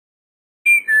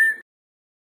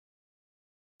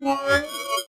Nicole's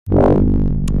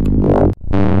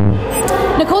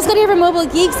got here for Mobile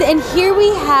Geeks, and here we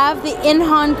have the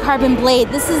Inhon Carbon Blade.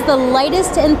 This is the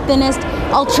lightest and thinnest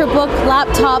ultrabook,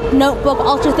 laptop, notebook,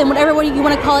 ultra thin, whatever you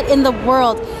want to call it in the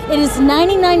world. It is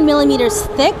 99 millimeters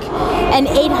thick and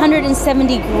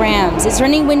 870 grams. It's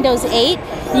running Windows 8.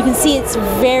 You can see it's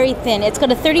very thin. It's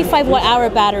got a 35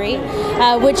 watt-hour battery,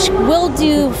 which will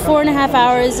do 4.5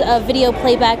 hours of video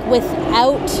playback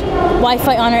without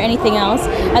Wi-Fi on or anything else.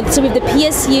 So we have the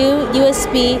PSU,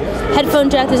 USB, headphone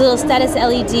jack. There's a little status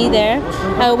LED there.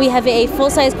 We have a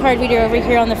full-size card reader over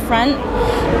here on the front.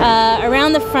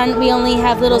 Around the front, we only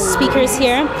have little speakers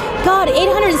here. God,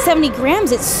 870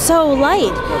 grams, it's so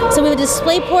light. So we have a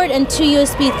display port and two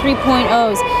USB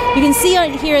 3.0s. You can see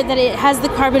on here that it has the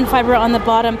carbon fiber on the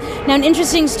bottom. Now, an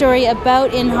interesting story about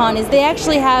Inhon is they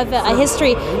actually have a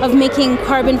history of making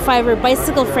carbon fiber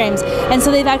bicycle frames, and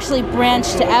so they've actually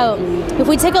branched out. If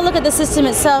we take a look at the system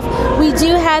itself, we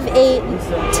do have a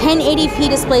 1080p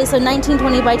display, so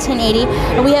 1920 by 1080,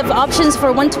 and we have options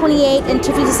for 128 and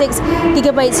 256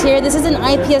 gigabytes here. This is an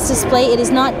IPS display. It is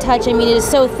not touch. I mean, it is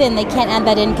so thin they can't add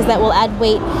that in because that will add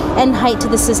weight and height to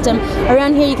the system.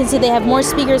 Around here you can see they have more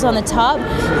speakers on the top.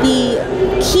 The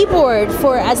keyboard,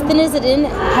 for as thin as it is,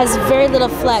 has very little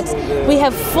flex. We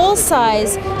have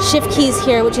full-size shift keys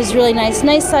here, which is really nice.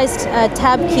 Nice sized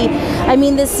tab key. I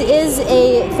mean, this is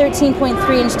a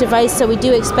 13.3-inch device, so we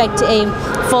do expect a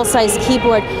full-size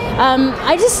keyboard.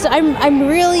 I'm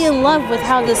really in love with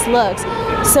how this looks.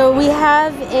 So we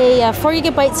have a 4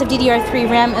 gigabytes of DDR3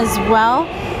 RAM as well,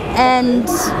 and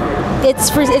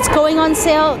it's going on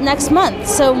sale next month.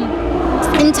 So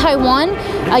in Taiwan,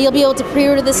 you'll be able to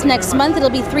pre-order this next month. It'll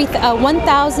be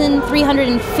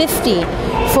 $1,350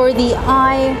 for the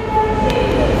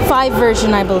i5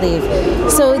 version, I believe.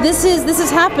 So this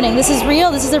is happening. This is real.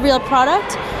 This is a real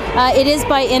product. It is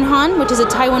by Inhon, which is a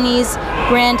Taiwanese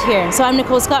brand here. So I'm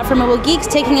Nicole Scott from Mobile Geeks,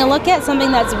 taking a look at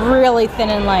something that's really thin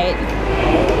and light.